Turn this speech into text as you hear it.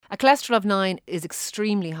A cholesterol of 9 is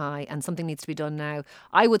extremely high and something needs to be done now.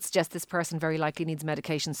 I would suggest this person very likely needs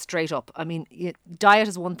medication straight up. I mean, diet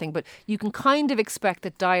is one thing, but you can kind of expect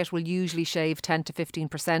that diet will usually shave 10 to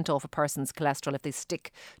 15% off a person's cholesterol if they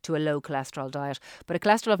stick to a low cholesterol diet. But a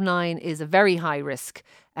cholesterol of 9 is a very high risk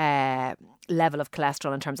level of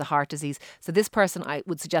cholesterol in terms of heart disease. So this person, I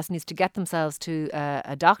would suggest, needs to get themselves to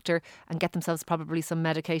a doctor and get themselves probably some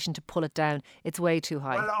medication to pull it down. It's way too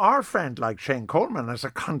high. Well, our friend like Shane Coleman has a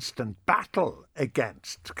constant battle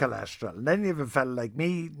against cholesterol. And then you have a fella like me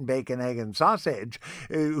eating bacon, egg and sausage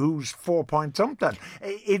who's 4 point something.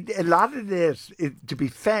 A lot of this, to be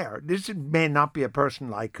fair, this may not be a person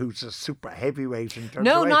like who's a super heavyweight in terms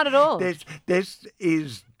of weight. Not at all. This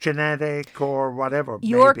is genetic or whatever.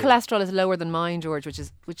 Your maybe. cholesterol is lower than mine, George, which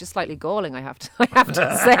is slightly galling, I have to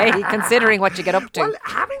say, considering what you get up to. Well,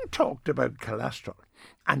 having talked about cholesterol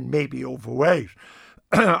and maybe overweight,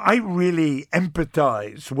 I really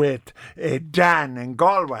empathise with Dan in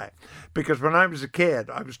Galway, because when I was a kid,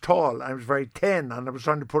 I was tall, I was very thin, and I was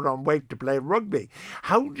trying to put on weight to play rugby.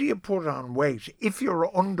 How do you put on weight if you're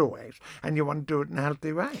underweight and you want to do it in a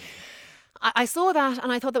healthy way? I saw that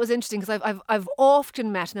and I thought that was interesting, because I've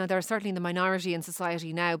often met, now they're certainly in the minority in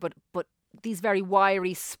society now, but these very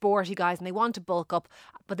wiry, sporty guys, and they want to bulk up,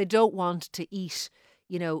 but they don't want to eat,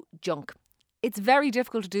 junk. It's very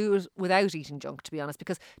difficult to do it without eating junk, to be honest,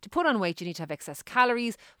 because to put on weight, you need to have excess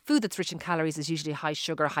calories. Food that's rich in calories is usually high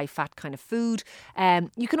sugar, high fat kind of food.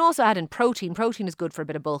 You can also add in protein. Protein is good for a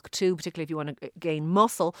bit of bulk too, particularly if you want to gain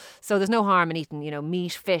muscle. So there's no harm in eating,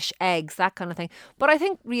 meat, fish, eggs, that kind of thing. But I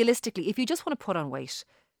think realistically, if you just want to put on weight,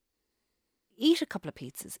 eat a couple of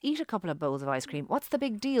pizzas, eat a couple of bowls of ice cream. What's the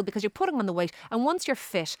big deal? Because you're putting on the weight. And once you're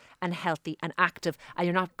fit and healthy and active and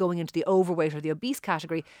you're not going into the overweight or the obese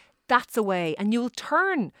category, that's a way. And you'll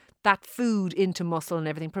turn that food into muscle and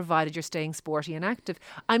everything, provided you're staying sporty and active.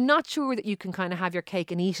 I'm not sure that you can kind of have your cake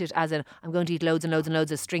and eat it as in, I'm going to eat loads and loads and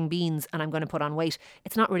loads of string beans and I'm going to put on weight.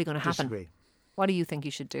 It's not really going to happen. Disagree. What do you think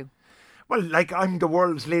you should do? Well, like, I'm the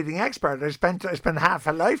world's leading expert. I spent half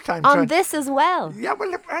a lifetime on this as well. Yeah,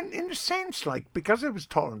 well, and in a sense, like, because I was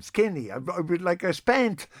tall and skinny, I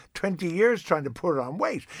spent 20 years trying to put on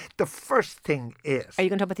weight. The first thing is... Are you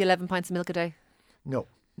going to talk about the 11 pints of milk a day? No.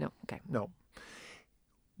 No, okay. No.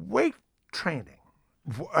 Weight training.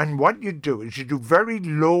 And what you do is you do very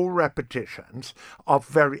low repetitions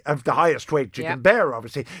of the highest weight you can bear,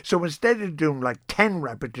 obviously. So instead of doing like 10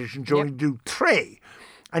 repetitions, you only do 3.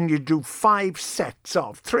 And you do 5 sets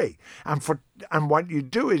of 3. And what you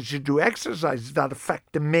do is you do exercises that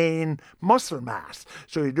affect the main muscle mass.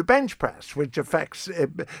 So you do bench press, which affects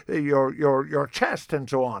your chest and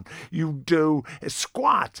so on. You do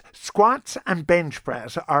squats. Squats and bench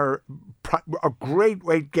press are great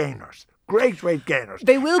weight gainers. Great weight gainers.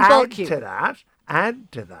 They will bulk you.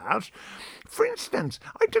 Add to that, for instance,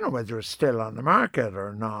 I don't know whether it's still on the market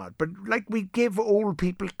or not, but like we give old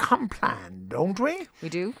people Complan, don't we? We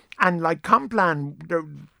do. And like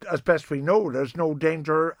Complan, as best we know, there's no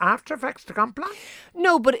danger after effects to Complan?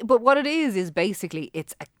 No, but what it is basically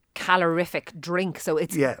it's a calorific drink. So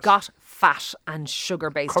it's got fat and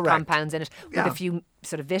sugar-based compounds in it with a few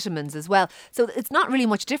sort of vitamins as well. So it's not really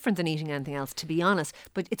much different than eating anything else, to be honest,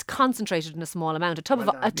 but it's concentrated in a small amount. A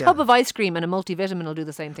tub of ice cream and a multivitamin will do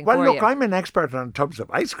the same thing for you. Well, look, I'm an expert on tubs of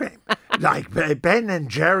ice cream. Like Ben and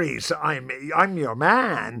Jerry's, I'm your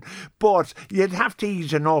man. But you'd have to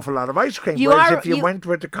eat an awful lot of ice cream. Whereas if you went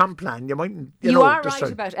with the Complan, you mightn't. You are right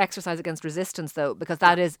about exercise against resistance, though, because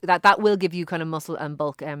that will give you kind of muscle and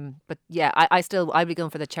bulk. But yeah, I'd be going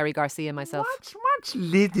for the Cherry Garcia myself. What's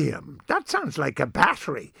lithium? That sounds like a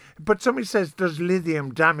battery. But somebody says, does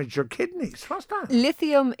lithium damage your kidneys? What's that?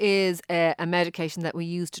 Lithium is a medication that we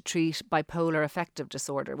use to treat bipolar affective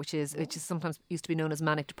disorder, which is sometimes used to be known as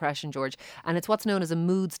manic depression, George. And it's what's known as a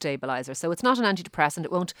mood stabilizer. So it's not an antidepressant.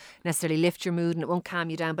 It won't necessarily lift your mood and it won't calm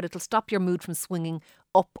you down, but it'll stop your mood from swinging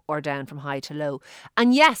up or down from high to low.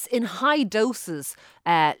 And yes, in high doses,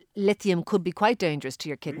 lithium could be quite dangerous to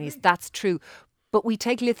your kidneys. Really? That's true. But we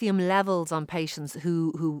take lithium levels on patients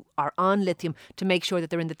who are on lithium to make sure that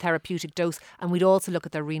they're in the therapeutic dose, and we'd also look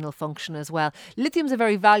at their renal function as well. Lithium's a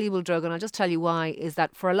very valuable drug, and I'll just tell you why, is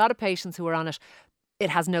that for a lot of patients who are on it, it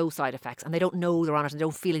has no side effects and they don't know they're on it and they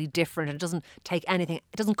don't feel any different, and it doesn't take anything,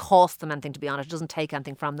 it doesn't cost them anything to be on it, it doesn't take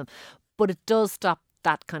anything from them, but it does stop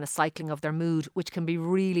that kind of cycling of their mood, which can be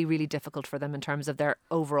really, really difficult for them in terms of their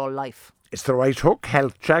overall life. It's The Right Hook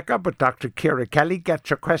Health Check-Up with Dr. Ciara Kelly. Get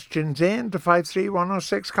your questions in to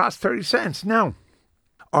 53106, cost 30 cents. Now,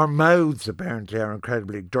 our mouths apparently are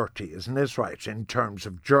incredibly dirty, isn't this right, in terms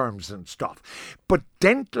of germs and stuff. But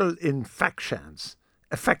dental infections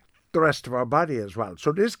affect the rest of our body as well.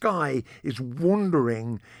 So this guy is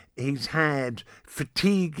wondering he's had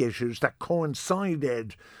fatigue issues that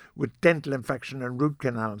coincided with dental infection and root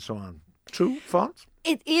canal and so on. True? False?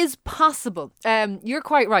 It is possible. You're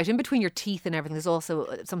quite right. In between your teeth and everything, there's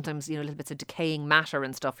also sometimes, little bits of decaying matter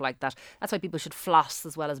and stuff like that. That's why people should floss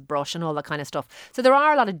as well as brush and all that kind of stuff. So there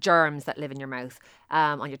are a lot of germs that live in your mouth,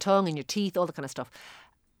 on your tongue, in your teeth, all that kind of stuff.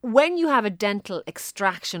 When you have a dental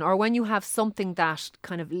extraction, or when you have something that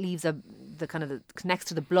kind of leaves connects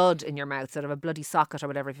to the blood in your mouth, sort of a bloody socket or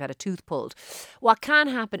whatever, if you've had a tooth pulled, what can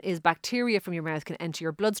happen is bacteria from your mouth can enter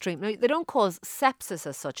your bloodstream. Now, they don't cause sepsis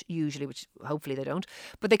as such usually, which hopefully they don't,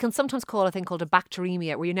 but they can sometimes cause a thing called a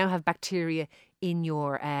bacteremia, where you now have bacteria in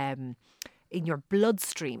your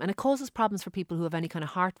bloodstream, and it causes problems for people who have any kind of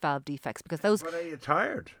heart valve defects, because those. But are you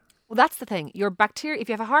tired? Well, that's the thing. Your bacteria, if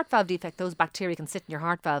you have a heart valve defect, those bacteria can sit in your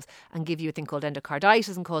heart valves and give you a thing called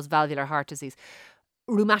endocarditis and cause valvular heart disease.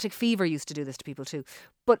 Rheumatic fever used to do this to people too.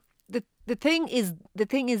 But the thing is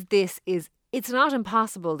it's not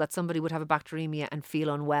impossible that somebody would have a bacteremia and feel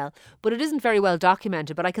unwell, but it isn't very well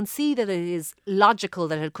documented. But I can see that it is logical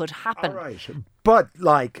that it could happen. All right. But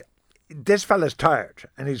this fella's tired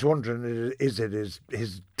and he's wondering, is it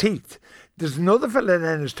his teeth? There's another fella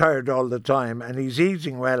then who's tired all the time and he's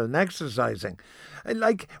eating well and exercising.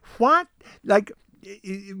 What?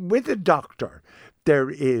 With a doctor, there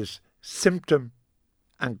is symptom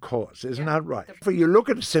and cause, isn't that right? For you look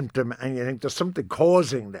at a symptom and you think there's something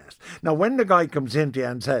causing this. Now, when the guy comes into you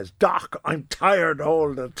and says, "Doc, I'm tired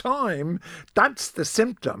all the time," that's the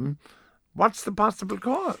symptom. What's the possible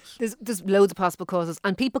cause? There's loads of possible causes,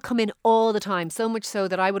 and people come in all the time, so much so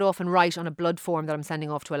that I would often write on a blood form that I'm sending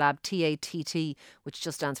off to a lab, TATT, which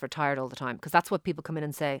just stands for tired all the time, because that's what people come in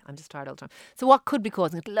and say, I'm just tired all the time. So what could be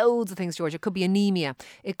causing it? Loads of things, George. It could be anemia.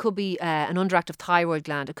 It could be an underactive thyroid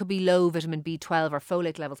gland. It could be low vitamin B12 or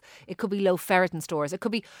folate levels. It could be low ferritin stores. It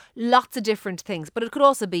could be lots of different things, but it could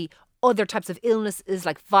also be other types of illnesses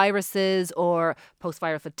like viruses or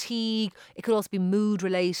post-viral fatigue. It could also be mood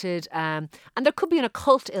related. And there could be an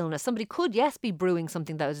occult illness. Somebody could, yes, be brewing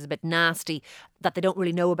something that is a bit nasty that they don't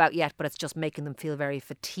really know about yet, but it's just making them feel very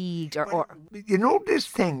fatigued. Or you know this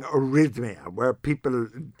thing, arrhythmia, where people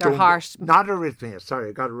their heart. Not arrhythmia, sorry,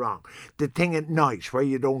 I got it wrong. The thing at night where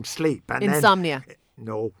you don't sleep. And insomnia.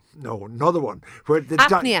 No, another one. Where the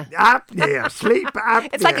apnea. Sleep apnea.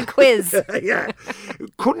 It's like a quiz. Yeah.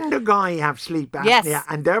 Couldn't a guy have sleep apnea yes.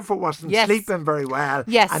 and therefore wasn't yes. sleeping very well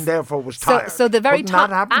yes. and therefore was tired? So the very top,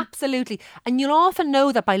 absolutely. And you'll often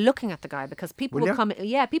know that by looking at the guy, because people will come in.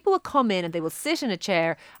 Yeah, people will come in and they will sit in a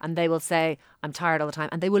chair and they will say, "I'm tired all the time,"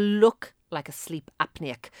 and they will look like a sleep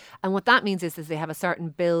apneic. And what that means is they have a certain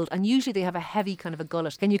build, and usually they have a heavy kind of a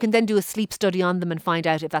gullet. And you can then do a sleep study on them and find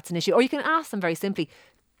out if that's an issue. Or you can ask them very simply,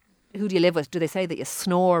 who do you live with? Do they say that you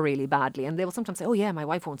snore really badly? And they will sometimes say, "Oh yeah, my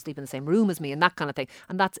wife won't sleep in the same room as me," and that kind of thing.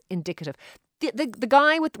 And that's indicative. The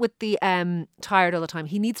guy with the tired all the time,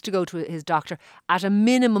 he needs to go to his doctor at a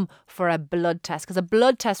minimum for a blood test, because a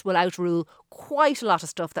blood test will outrule quite a lot of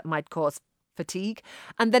stuff that might cause fatigue.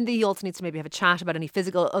 And then he also needs to maybe have a chat about any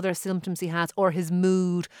physical other symptoms he has, or his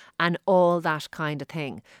mood and all that kind of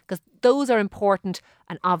thing, because those are important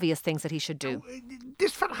and obvious things that he should do.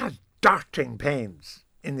 This fella has darting pains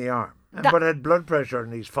in the arm, but had blood pressure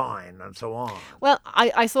and he's fine and so on. Well,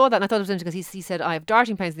 I saw that and I thought it was interesting, because he said, "I have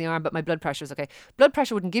darting pains in the arm, but my blood pressure is okay." Blood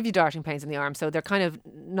pressure wouldn't give you darting pains in the arm, so they're kind of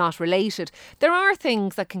not related. There are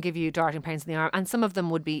things that can give you darting pains in the arm, and some of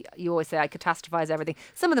them would be, you always say, I catastrophize everything.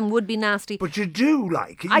 Some of them would be nasty. But you do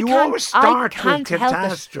you always start with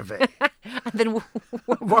catastrophe. And then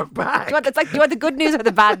work back. Do you want the good news or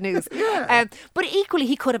the bad news? Yeah. But equally,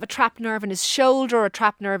 he could have a trapped nerve in his shoulder or a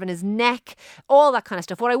trapped nerve in his neck, all that kind of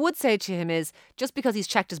stuff. What I would say to him is, just because he's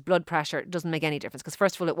checked his blood pressure doesn't make any difference, because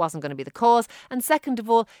first of all, it wasn't going to be the cause, and second of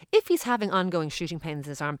all, if he's having ongoing shooting pains in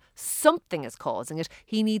his arm, something is causing it.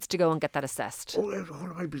 He needs to go and get that assessed.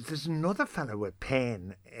 But there's another fellow with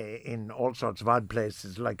pain in all sorts of odd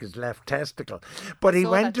places, like his left testicle. But he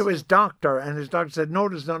went to his doctor, and his doctor said, "No,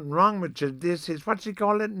 there's nothing wrong with you. This is," what's he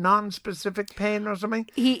call it, non-specific pain or something?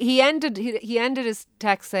 He ended his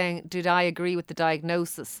text saying, "Did I agree with the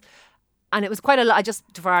diagnosis?" And it was quite a lot, just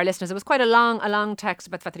for our listeners, it was quite a long text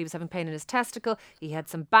about the fact that he was having pain in his testicle. He had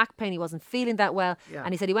some back pain. He wasn't feeling that well. Yeah.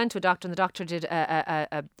 And he said he went to a doctor, and the doctor did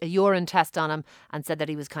a urine test on him and said that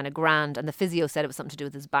he was kind of grand. And the physio said it was something to do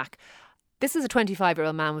with his back. This is a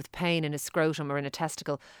 25-year-old man with pain in his scrotum or in a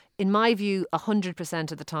testicle. in my view,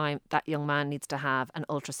 100% of the time, that young man needs to have an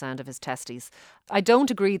ultrasound of his testes. I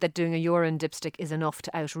don't agree that doing a urine dipstick is enough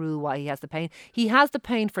to outrule why he has the pain. He has the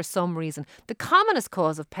pain for some reason. The commonest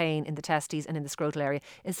cause of pain in the testes and in the scrotal area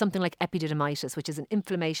is something like epididymitis, which is an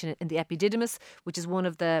inflammation in the epididymis, which is one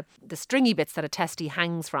of the stringy bits that a testy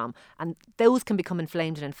hangs from. And those can become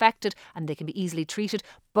inflamed and infected, and they can be easily treated.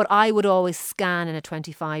 But I would always scan in a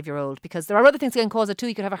 25-year-old, because there are other things that can cause it too.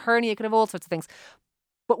 You could have a hernia, you could have all sorts of things.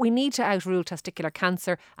 But we need to outrule testicular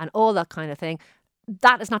cancer and all that kind of thing.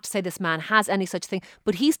 That is not to say this man has any such thing,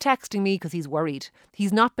 but he's texting me because he's worried.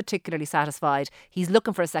 He's not particularly satisfied. He's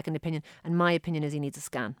looking for a second opinion, and my opinion is he needs a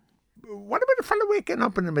scan. What about a fellow waking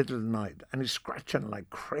up in the middle of the night and he's scratching like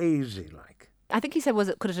crazy, like? I think he said,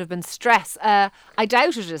 could it have been stress? I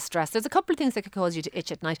doubt it is stress. There's a couple of things that could cause you to itch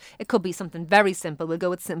at night. It could be something very simple. We'll go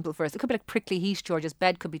with simple first. It could be like prickly heat, George. His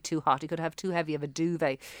bed could be too hot. He could have too heavy of a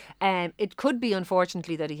duvet. It could be,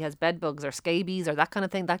 unfortunately, that he has bed bugs or scabies or that kind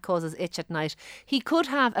of thing that causes itch at night. He could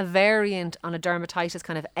have a variant on a dermatitis,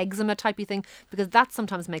 kind of eczema typey thing, because that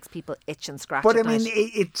sometimes makes people itch and scratch But at I mean,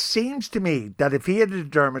 night. it seems to me that if he had a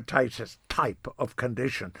dermatitis type of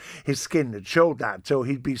condition, his skin would show that. So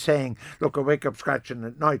he'd be saying, look, I wake up scratching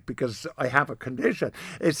at night because I have a condition.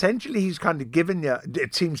 Essentially, he's kind of given you,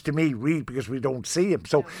 it seems to me, read because we don't see him.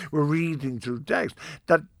 So we're reading through text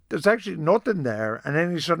that there's actually nothing there, and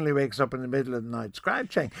then he suddenly wakes up in the middle of the night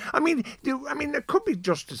scratching. I mean, it could be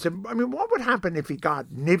just as simple. I mean, what would happen if he got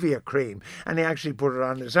Nivea cream and he actually put it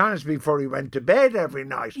on his arms before he went to bed every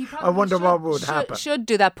night? I wonder what would happen. Should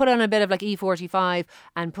do that. Put on a bit of like E45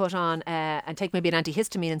 and put on and take maybe an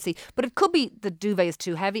antihistamine and see. But it could be the duvet is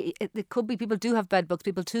too heavy. It could be people do have bed bugs.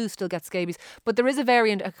 People too still get scabies. But there is a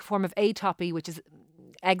variant, a form of atopy, which is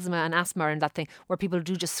eczema and asthma and that thing, where people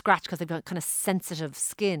do just scratch because they've got kind of sensitive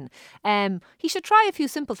skin. He should try a few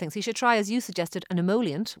simple things. He should try, as you suggested, an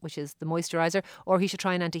emollient, which is the moisturiser, or he should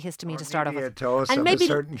try an antihistamine to start off with. And maybe a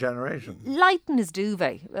certain generation. Lighten his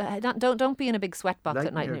duvet. Don't be in a big sweat box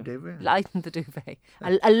at night. Duvet. Lighten the duvet.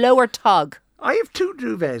 A lower tog. I have two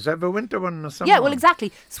duvets. I have a winter one and a summer one. Yeah, well,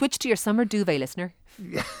 exactly. Switch to your summer duvet, listener.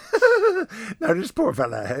 Yeah. Now, this poor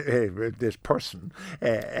fella, this person,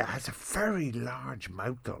 has a very large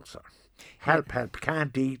mouth ulcer. Help,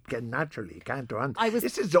 can't eat, naturally, can't do anything.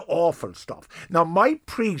 This is the awful stuff. Now, my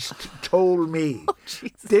priest told me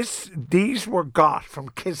these were got from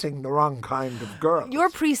kissing the wrong kind of girl. Your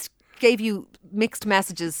priest gave you mixed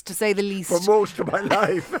messages, to say the least. For most of my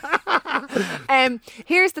life.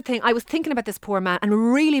 Here's the thing. I was thinking about this poor man, and a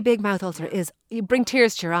really big mouth ulcer you bring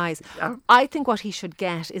tears to your eyes. Yeah. I think what he should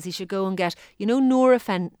get is he should go and get,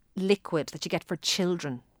 Nurofen liquid that you get for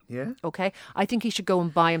children. Yeah. Okay. I think he should go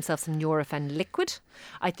and buy himself some Nurofen liquid.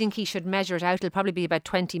 I think he should measure it out. It'll probably be about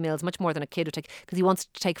 20 mils, much more than a kid would take, because he wants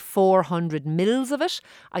to take 400 mils of it.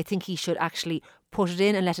 I think he should actually put it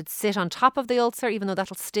in and let it sit on top of the ulcer, even though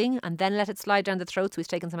that'll sting, and then let it slide down the throat. So he's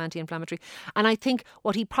taken some anti-inflammatory. And I think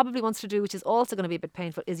what he probably wants to do, which is also going to be a bit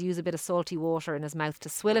painful, is use a bit of salty water in his mouth to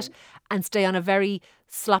swill it and stay on a very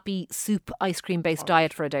sloppy soup ice cream based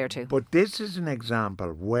diet for a day or two. But this is an example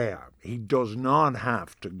where he does not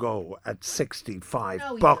have to go at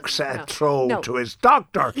 65 bucks a throw to his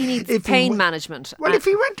doctor. He needs pain management. Well, if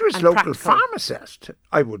he went to his local pharmacist,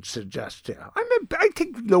 I would suggest to you. I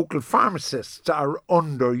think local pharmacists are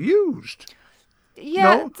underused.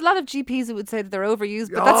 Yeah, no? It's a lot of GPs who would say that they're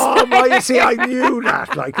overused, but you see, I knew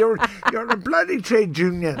that. Like, you're a bloody trade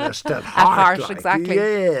unionist at heart. Like. Exactly.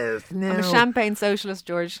 Yes. No. I'm a champagne socialist,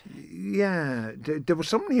 George. Yeah, there was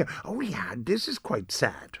someone here. Oh, yeah, this is quite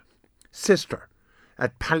sad. Sister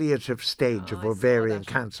at palliative stage of ovarian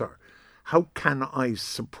cancer. How can I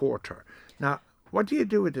support her? Now, what do you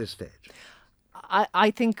do at this stage?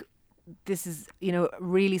 I think this is,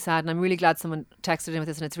 really sad, and I'm really glad someone texted in with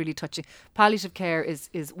this, and it's really touching. Palliative care is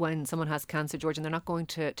when someone has cancer, George, and they're not going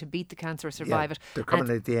to beat the cancer or survive it. They're coming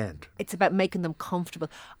at the end. It's about making them comfortable.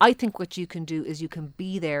 I think what you can do is you can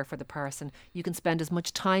be there for the person. You can spend as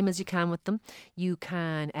much time as you can with them. You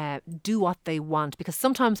can do what they want, because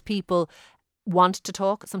sometimes people want to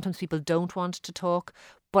talk, sometimes people don't want to talk.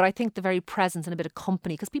 But I think the very presence and a bit of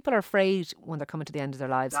company, because people are afraid when they're coming to the end of their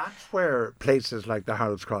lives. That's where places like the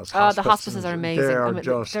Harold's Cross hospice, the hospices are amazing. They're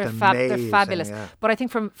just amazing. They're fabulous. Yeah. But I think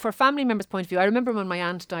for family members' point of view, I remember when my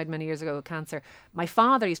aunt died many years ago of cancer, my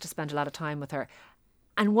father used to spend a lot of time with her.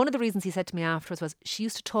 And one of the reasons he said to me afterwards was she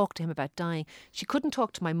used to talk to him about dying. She couldn't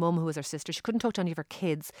talk to my mum, who was her sister. She couldn't talk to any of her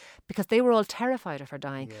kids because they were all terrified of her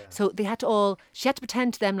dying. Yeah. So she had to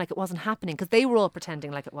pretend to them like it wasn't happening, because they were all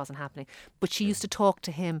pretending like it wasn't happening. But she used to talk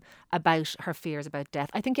to him about her fears about death.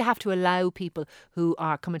 I think you have to allow people who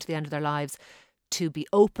are coming to the end of their lives to be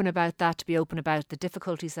open about that, to be open about the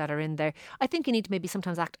difficulties that are in there. I think you need to maybe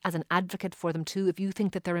sometimes act as an advocate for them too. If you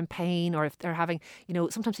think that they're in pain, or if they're having,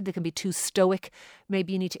 sometimes people can be too stoic,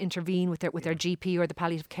 maybe you need to intervene with their GP or the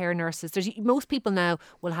palliative care nurses. Most people now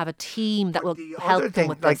will have a team that will help them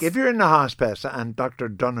with this. Like if you're in the hospice, and Dr.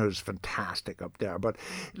 Donough's fantastic up there, but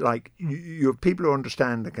like you have people who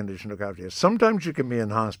understand the condition look after you. Sometimes you can be in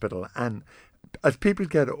hospital, and as people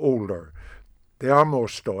get older, they are more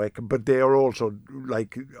stoic, but they are also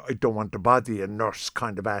like, I don't want to bother you, nurse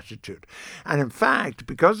kind of attitude. And in fact,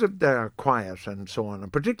 because of their quiet and so on,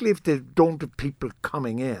 and particularly if they don't have people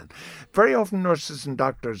coming in, very often nurses and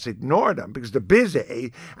doctors ignore them because they're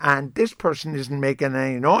busy and this person isn't making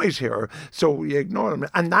any noise here, so you ignore them.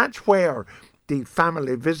 And that's where the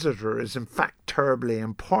family visitor is in fact terribly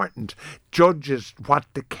important, judges what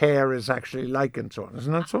the care is actually like and so on.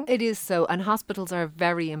 Isn't that so? It is so. And hospitals are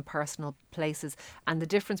very impersonal places. And the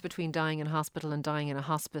difference between dying in hospital and dying in a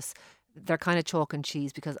hospice, they're kind of chalk and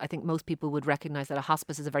cheese, because I think most people would recognise that a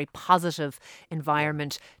hospice is a very positive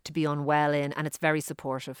environment to be unwell in, and it's very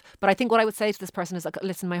supportive. But I think what I would say to this person is, like,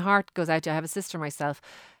 listen, my heart goes out to you. I have a sister myself.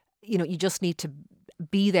 You just need to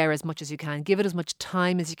be there as much as you can, give it as much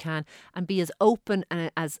time as you can, and be as open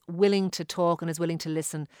and as willing to talk and as willing to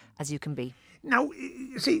listen as you can be. Now,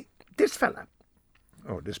 you see, this fella,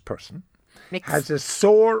 or this person, has a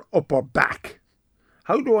sore upper back.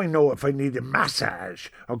 How do I know if I need a massage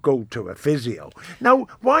or go to a physio? Now,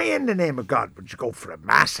 why in the name of God would you go for a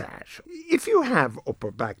massage? If you have upper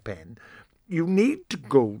back pain, you need to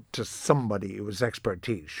go to somebody who has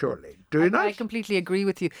expertise, surely. Do you not? I completely agree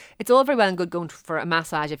with you. It's all very well and good going for a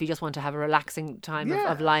massage if you just want to have a relaxing time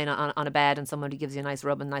of lying on a bed and somebody gives you a nice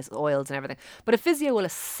rub and nice oils and everything. But a physio will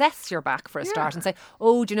assess your back for a start and say,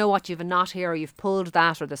 oh, do you know what, you've a knot here, or you've pulled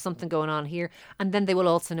that, or there's something going on here. And then they will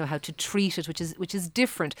also know how to treat it, which is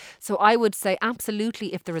different. So I would say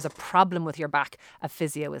absolutely, if there is a problem with your back, a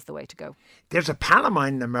physio is the way to go. There's a pal of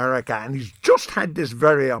mine in America, and he's just had this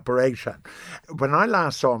very operation. When I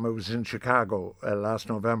last saw him, it was in Chicago last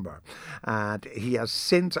November. And he has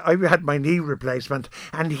since, I had my knee replacement,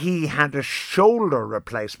 and he had a shoulder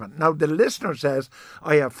replacement. Now, the listener says,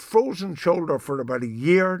 I have frozen shoulder for about a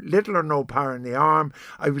year, little or no power in the arm.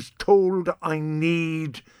 I was told I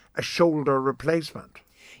need a shoulder replacement.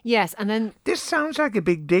 Yes, and then... This sounds like a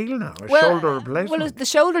big deal now, shoulder replacement. Well, the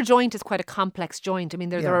shoulder joint is quite a complex joint. I mean,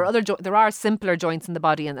 there are simpler joints in the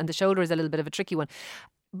body, and the shoulder is a little bit of a tricky one.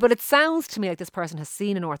 But it sounds to me like this person has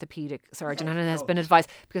seen an orthopaedic surgeon and has been advised,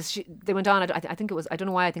 because they went on, I think it was, I don't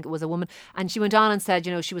know why, I think it was a woman, and she went on and said,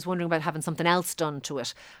 she was wondering about having something else done to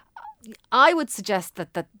it. I would suggest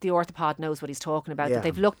that the orthopod knows what he's talking about, that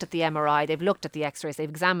they've looked at the MRI, they've looked at the x-rays, they've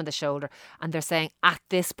examined the shoulder, and they're saying at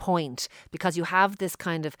this point, because you have this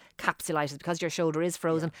kind of capsulitis, because your shoulder is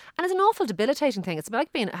frozen, and it's an awful debilitating thing. It's like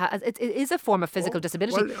it is a form of physical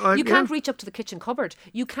disability. You can't reach up to the kitchen cupboard,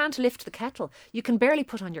 you can't lift the kettle, you can barely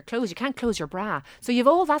put on your clothes, you can't close your bra. So you've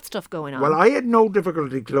all that stuff going on. Well, I had no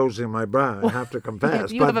difficulty closing my bra, I have to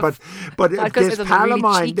confess. but this pal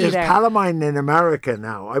of mine in America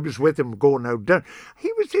now, I was with him going out there. He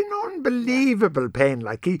was in unbelievable pain.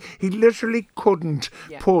 Like he literally couldn't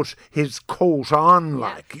put his coat on.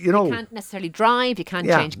 Like you can't necessarily drive. You can't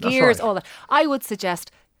change gears. All that. I would suggest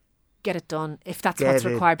get it done if that's what's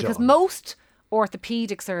required, because most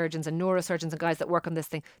orthopedic surgeons and neurosurgeons and guys that work on this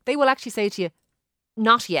thing, they will actually say to you,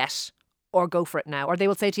 not yet, or go for it now. Or they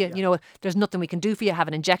will say to you, there's nothing we can do for you, have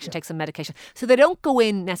an injection, take some medication. So they don't go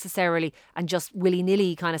in necessarily and just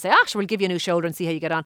willy-nilly kind of say, sure, we'll give you a new shoulder and see how you get on.